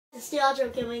it's the Audrey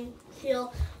Gaming here.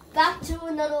 Back to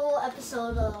another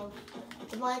episode of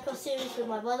the Minecraft series with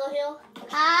my brother here.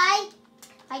 Hi.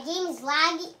 My game is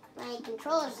laggy. My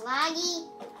controller's laggy.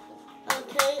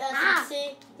 Okay, as you can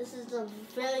see, this is the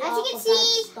very awful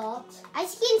start.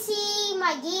 As you can see,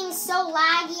 my game is so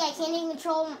laggy, I can't even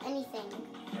control anything.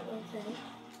 Okay.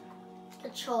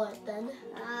 Control it then.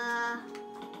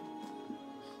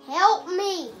 Help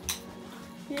me.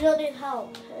 You don't need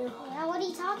help. Yeah, what are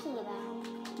you talking about?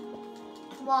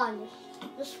 Come on.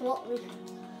 Just walk me.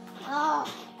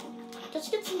 Oh.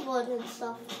 Just get some wood and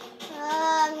stuff.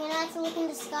 I'm gonna have to look in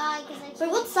the sky because I can't.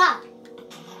 Wait, what's that?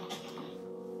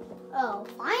 Oh.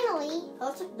 Finally.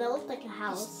 That looks like a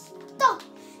house. Stop.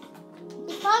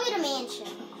 It's probably the mansion.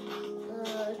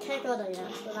 Can't go there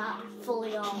yet. We're not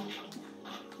fully on.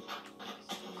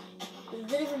 We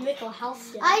didn't even make a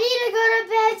house yet. I need to go to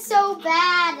bed so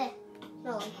bad.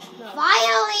 No.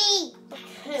 Finally.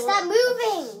 Okay. Stop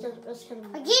moving. Let's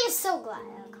My game is so glad.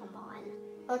 Oh, come on.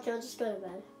 Okay, I'll just go to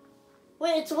bed.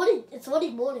 Wait, it's already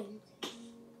morning.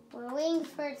 We're waiting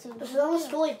for it to. It's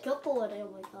almost going up already. Oh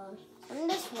my gosh. I'm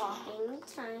just walking.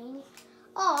 It's fine.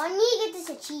 Oh, I need to get this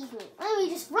achievement. Let me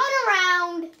just run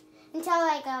around until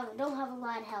I don't have a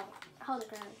lot of health. Hold the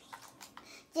ground.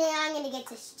 Then I'm gonna get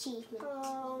this achievement.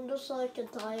 I'm just like a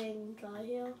dying guy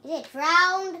here. Is it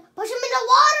drowned? Push him in the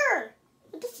water.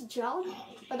 It doesn't drown.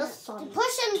 Oh, that's sunny.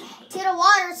 Push him to the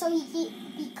water so he can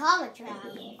become a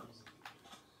drown.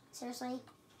 Seriously?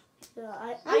 Yeah,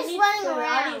 I'm just running food.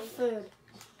 around. I need food.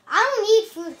 I don't need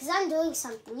food because I'm doing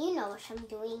something. You know what I'm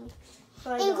doing.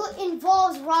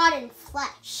 Involves rotten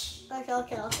flesh.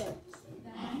 Okay.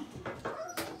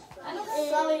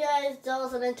 Sorry guys, there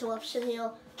was an interruption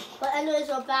here. But anyways,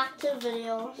 we're back to the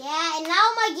video. Yeah, and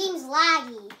now my game's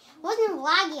laggy. It wasn't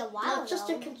laggy a while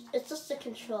ago. It's just a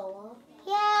controller.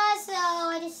 Yeah, so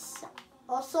I just...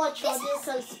 Also, I told you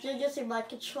because you're using my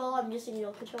control, I'm using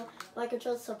your control. My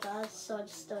control's so bad, so I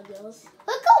just don't use.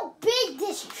 Look how big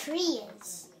this tree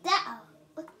is.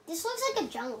 This looks like a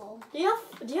jungle. Do you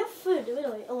have food?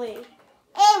 Wait. Oh wait.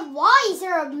 And why is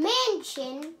there a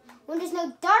mansion when there's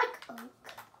no dark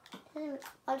oak?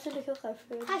 I'm trying to cook our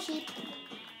food. Hi, sheep.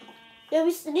 Yeah,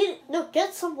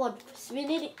 get someone. We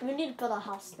need to build a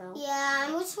house now. Yeah,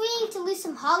 I'm just waiting to lose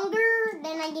some hunger.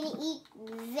 Then I'm gonna eat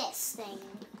this thing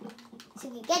so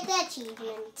we get the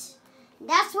achievement.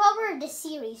 That's what we're in this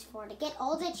series for, to get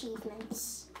all the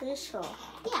achievements. Are you sure?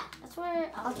 Yeah, that's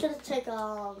where I'm gonna take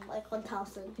like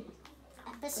 1,000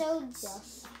 episodes.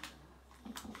 Yes.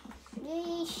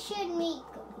 We should make.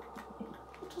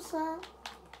 What was that?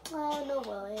 Oh, no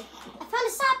way. I found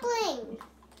a sapling.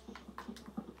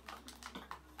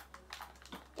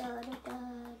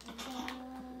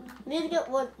 We need to get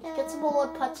wood. Get some more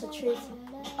wood, put some trees.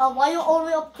 While you're all the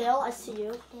way up there, I see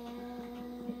you.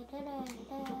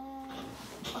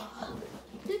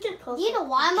 You know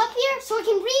why I'm up here? So I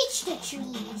can reach the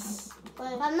trees.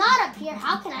 But if I'm not up here,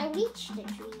 how can I reach the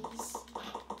trees?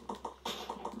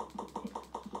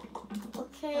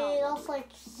 Okay, that's like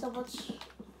so much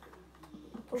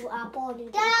apple.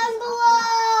 Down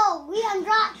below! I'm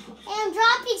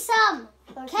dropping some.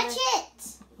 Okay. Catch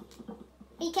it.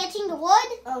 Are you catching the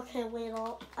wood? Okay, wait.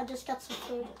 I just got some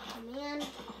food. Oh, man.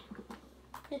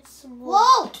 It's some wood.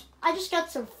 Whoa! I just got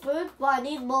some food, but I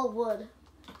need more wood.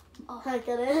 Oh. I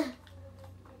get it.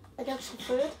 I got some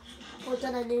food, but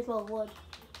then I need more wood,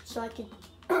 so I can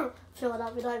fill it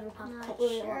up. We don't even have Not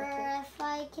really sure if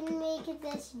I can make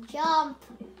this jump.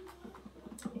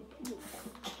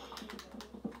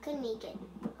 Couldn't make it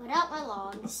without my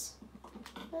logs.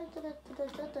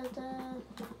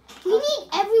 We need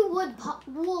every wood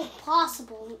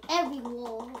possible, every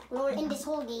wall in this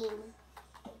whole game,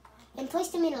 and place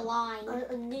them in a line.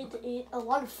 I need to eat a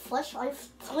lot of flesh. I have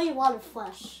 3 water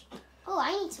flesh. Oh,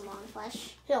 I need some water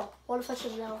flesh. Here, water flesh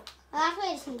is now. Actually,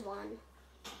 I just need 1.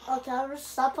 Okay, I'm gonna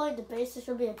stop playing the base. This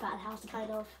will be a bad house, kind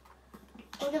of.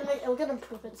 We're gonna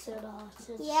improve it soon.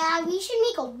 Yeah, we should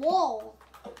make a wall.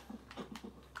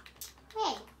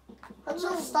 Hey. Let's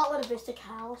just start with a basic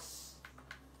house.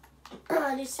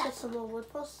 I need to get some more wood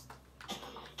first.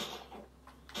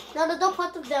 No, don't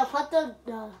put them there. Put them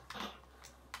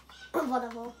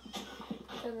whatever.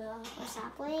 A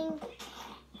sapling.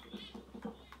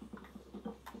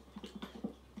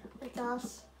 I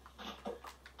guess.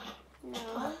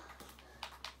 No.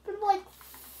 Been like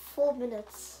 4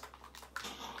 minutes.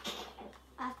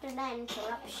 After that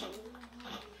interruption.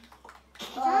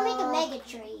 I'm trying to make a mega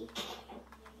tree.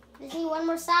 Just need 1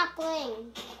 more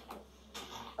sapling.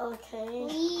 Okay.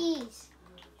 Please.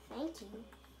 Thank you.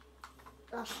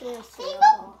 Oh, seriously.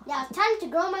 Now it's time to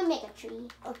grow my mega tree.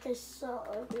 Okay, so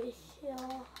over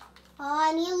here. Oh,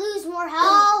 I need to lose more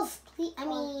health. I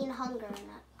mean hunger,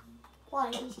 not Why?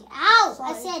 easy. Ow!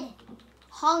 Sorry. I said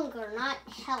hunger, not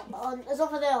health. It's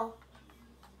over there.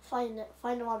 Find it.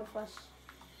 Find the water first.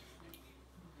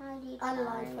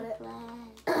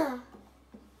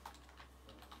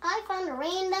 I found a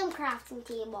random crafting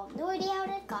table. No idea how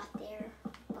that got there,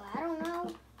 but I don't know.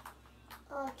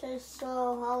 Okay,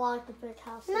 so I like the big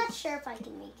house. I'm not sure if I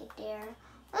can make it there.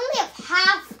 I only have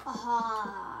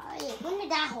half. When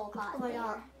did that hole got Oh my there?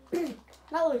 god.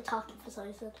 Not really talking for some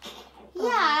reason.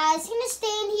 Yeah, it's gonna stay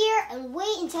in here and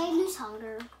wait until I lose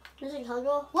hunger. Losing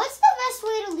hunger? What's the best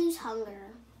way to lose hunger?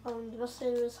 The best way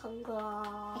to lose hunger.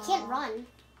 I can't run.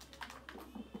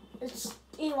 It's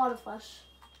eat water flesh.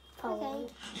 Probably.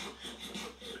 Okay.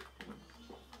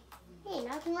 Hey,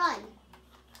 now I can run.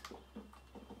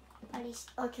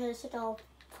 Okay, so I'll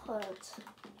put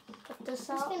this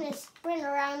I'm just out. gonna sprint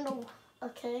around the.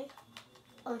 Okay.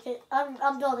 Okay,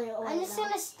 I'm building it right I'm just now.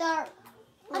 gonna start.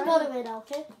 I'm building it now,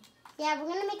 okay? Yeah, we're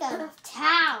gonna make a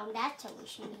town. That's what we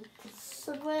should make.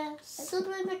 Should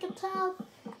we make a town?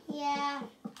 Yeah.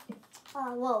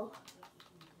 Whoa.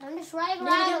 I'm just riding Need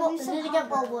around. to get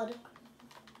more wood.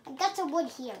 I got some wood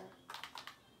here.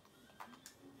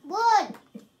 Wood!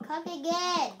 Come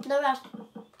again. No,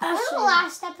 Remember the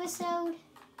last episode?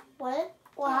 What?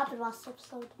 What happened last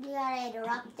episode? We got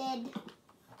interrupted.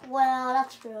 Well,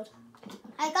 that's rude.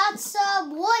 I got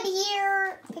some wood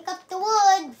here. Pick up the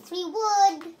wood. 3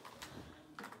 wood.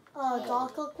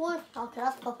 Dark oak wood? Okay,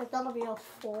 that's perfect. That'll be a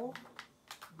 4.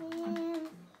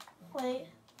 Wait.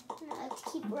 Let's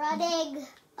keep running.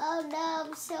 Oh no,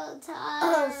 I'm so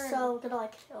tired. So, gonna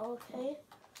like, okay.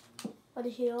 What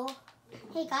heal?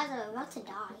 Hey guys, I'm about to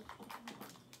die.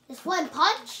 Just one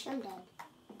punch, I'm dead.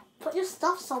 Put your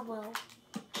stuff somewhere.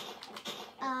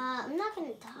 I'm not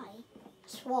gonna die.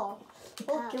 Swell.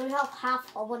 Look, you only have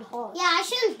half of 1 heart. Yeah, I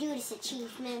shouldn't do this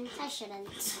achievement. I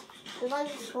shouldn't. You're not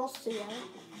even supposed to yet.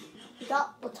 You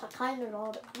got the kind of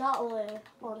all, not only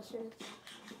all the students.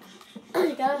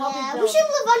 You gotta help me Yeah, build. we should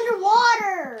live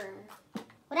underwater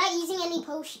without using any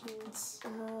potions.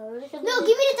 No, No,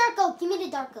 give me the dark oak. Give me the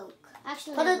dark oak.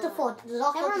 Actually, put it never to mind. 4. The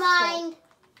dark oak Never is mind.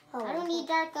 4. I don't need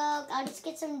dark oak. I'll just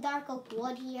get some dark oak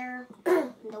wood here.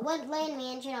 The woodland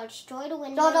mansion. I'll destroy the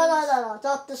windows. No.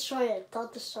 Don't destroy it.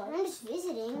 Don't destroy it. I'm just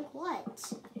visiting.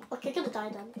 What? Okay, gonna die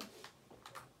then.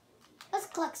 Let's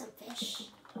collect some fish.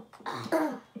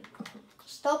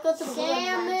 Just don't go to the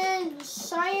woodland.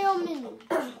 Salmon.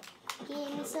 Give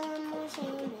me some more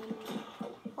salmon.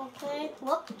 Okay,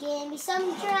 look. Give me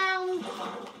some drown.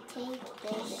 Take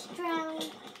this drown.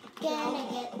 Gonna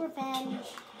get revenge.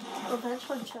 Revenge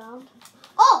for drowned.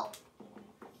 Oh!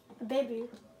 Baby.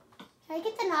 Can I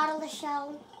get the nautilus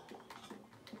shell?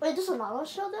 Wait, this is another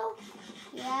show though?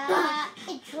 Yeah,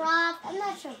 it dropped. I'm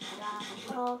not sure if it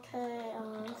dropped. Okay,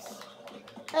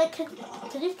 hey,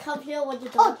 can you come here when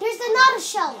you're Oh, done? there's the nautilus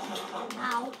shell.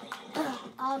 Ow.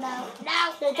 Oh no.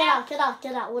 No.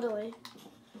 Get out, literally.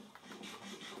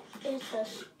 Eat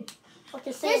fish.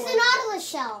 Okay, stay There's away. the nautilus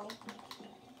shell.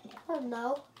 Oh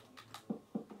no.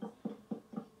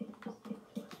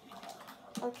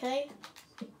 Okay.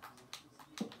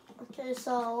 Okay,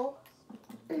 so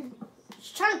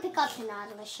Just trying to pick up the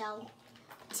nautilus shell.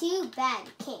 Too bad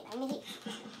you can't. I'm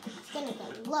gonna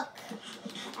go look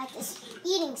at this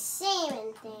eating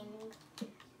salmon thing.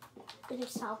 eating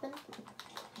salmon.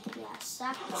 Yeah,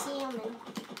 suck salmon.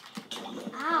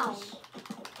 Ow.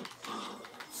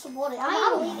 Some water.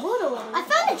 Finally. I'm literally. I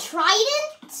found a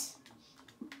trident.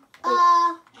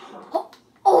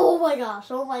 Oh my gosh!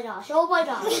 Oh my gosh! Oh my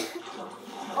gosh!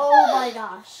 Oh my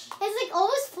gosh! It's like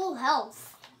almost full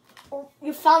health. Oh,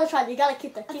 you found a trident. You gotta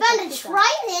keep that. I found a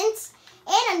trident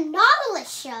and a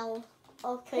nautilus shell.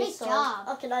 Okay, Great so job.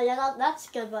 okay, no, yeah, that's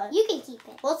good. But You can keep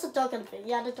it. what's the dog gonna be?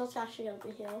 Yeah, the dog's actually gonna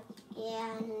be here. Yeah,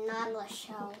 nautilus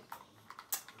shell.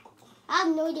 I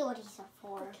have no idea what these are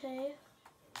for. Okay.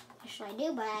 Actually, I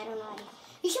do, but I don't know.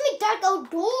 You should make dark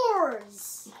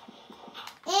outdoors.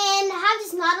 And have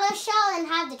this nautilus shell and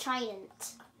have the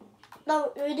trident.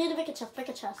 No, we need to make a chest. Make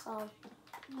a chest.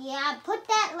 Yeah, put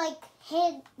that like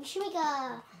hid. We should make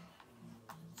a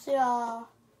See,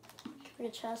 make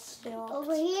a chest.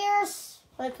 over here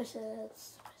Wait, push it.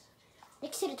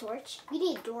 next to the torch. We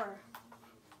need a door.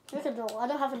 Make a door. I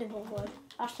don't have any more wood.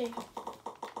 Actually.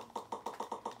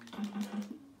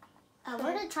 We're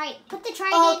gonna try. Put the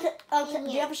trident. Okay. in Do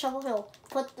you here. have a shovel hill?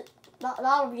 Put the,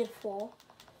 that'll be a 4.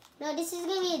 No, this is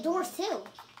gonna be a door too.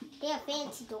 They have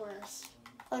fancy doors.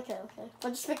 Okay. But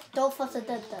just make the door first and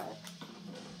then the.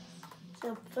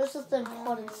 So this is the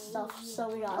important stuff. So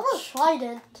we got Oh.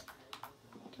 trident.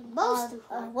 The most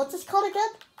important. What's this called again?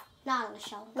 Nautilus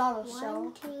shell. Nautilus shell.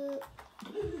 1, 2,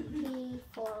 3,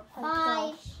 4, I 5.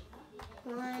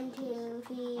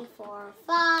 4,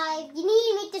 5. You need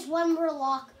to make this one more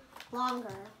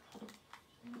longer.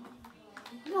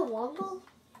 No longer?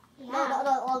 Yeah.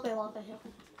 No, longer here.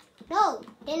 No,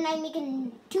 then I make a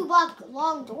 2 block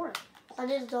long door. I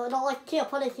need to no, like here,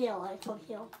 put it here, like from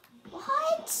here.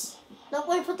 What? No,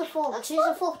 wait, put the phone. Change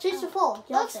the phone. Change the phone.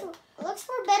 Looks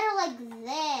for better like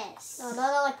this. No,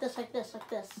 not like this, like this, like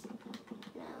this.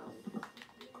 No.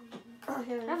 Oh,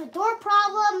 here it I have is. a door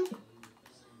problem.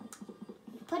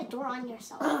 Put a door on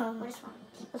yourself. What is wrong?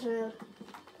 That's weird.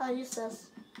 I'll use this.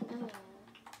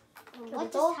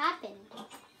 What just happened?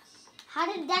 How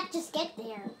did that just get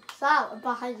there? Stop,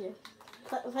 behind you.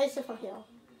 Place it from here.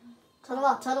 Turn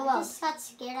around, turn I around. just got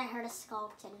scared. I heard a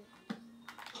skeleton.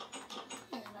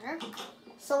 That's better.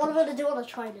 So what am I going to do on a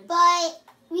trident? But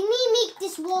we need to make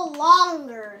this wall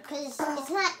longer because it's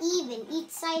not even. Each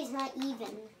side is not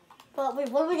even. But wait,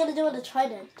 what are we going to do on the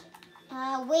trident?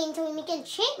 Wait until we make an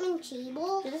enchantment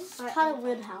table. Yeah, this is kind of a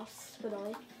weird house,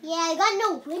 really. Yeah, I got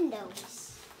no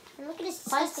windows. And look at this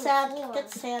Find disgusting sand. floor. Get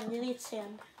sand. You need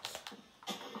sand.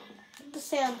 Get the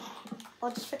sand. I'll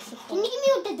just fix the Can floor. you give me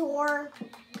with the door?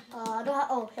 I don't have.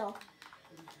 Oh, here.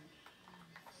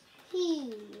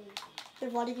 Phew.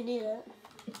 Wait, why do you need it?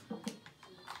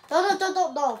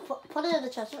 No. Put it in the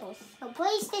chest first. I'll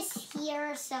place this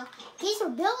here so in case we're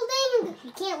building,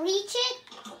 we can't reach it.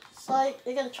 So like,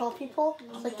 you're gonna troll people.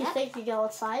 It's like you Yep. think you go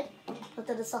outside, but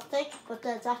then it's nothing. But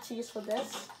then it's actually used for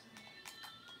this.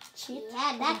 Cheat.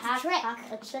 Yeah, that's a trick.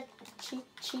 A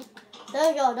cheat. There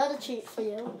you go, another cheat for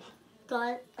you. Got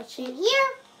it. A cheat. Here,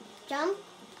 jump.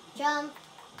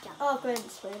 Oh, great,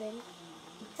 it's waiting.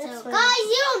 So It's guys, waiting.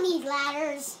 you don't need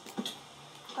ladders.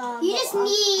 You just well,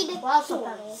 need well, so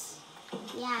doors.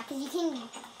 Yeah, because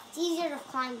it's easier to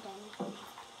climb them.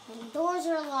 And the doors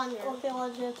are longer. Okay,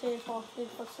 1, 2, 3, 4. Need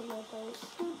to put some more those.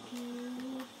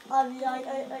 Yeah,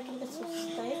 I can get some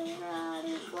steak.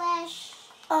 Flesh.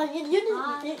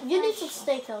 You need some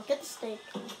steak though. Get the steak.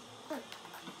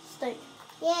 Steak.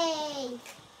 Yay.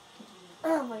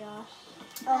 Oh my gosh.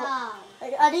 Oh.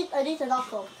 I need the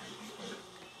knuckle.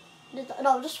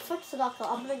 No, just fix the knuckle.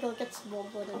 I'm gonna go get some more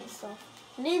wood and stuff.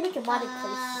 You need to make a mining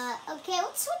place. Okay,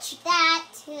 let's switch that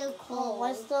to coal. Oh,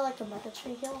 why is there like a mega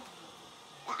tree here?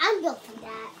 I'm built for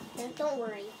that. Okay, don't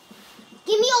worry.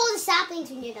 Give me all the saplings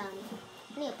when you're done.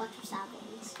 I need a bunch of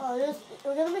saplings. Oh,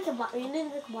 we're gonna make we need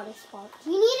to make a mining spot.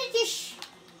 We need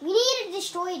to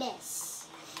destroy this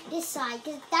side,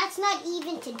 because that's not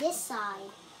even to this side.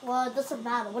 Well, it doesn't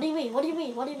matter. What do you mean?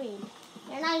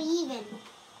 They're not even.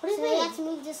 What do you So mean? we have to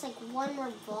move this like one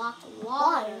more block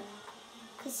Why? longer.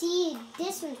 Cause see,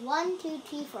 this one's 1, 2,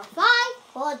 3, 4, 5.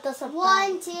 Well, it doesn't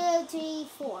 1, matter. 2, 3,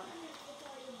 4.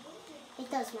 It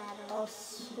does matter. Oh,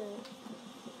 shoot.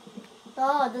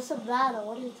 Oh, it doesn't matter.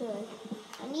 What are you doing?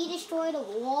 I need to destroy the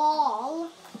wall.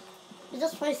 You're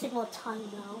just wasting more time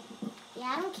now.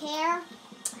 Yeah, I don't care.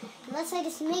 Unless I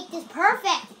just make this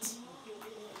perfect.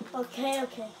 Okay.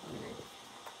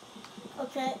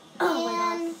 Oh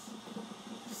my And gosh.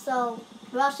 So,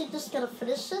 we're actually just gonna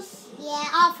finish this. yeah,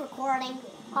 off recording.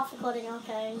 Off recording,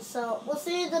 okay. So, we'll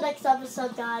see you in the next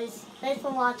episode, guys. Thanks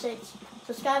for watching.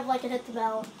 Subscribe, like, and hit the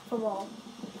bell for more.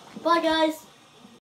 Bye, guys.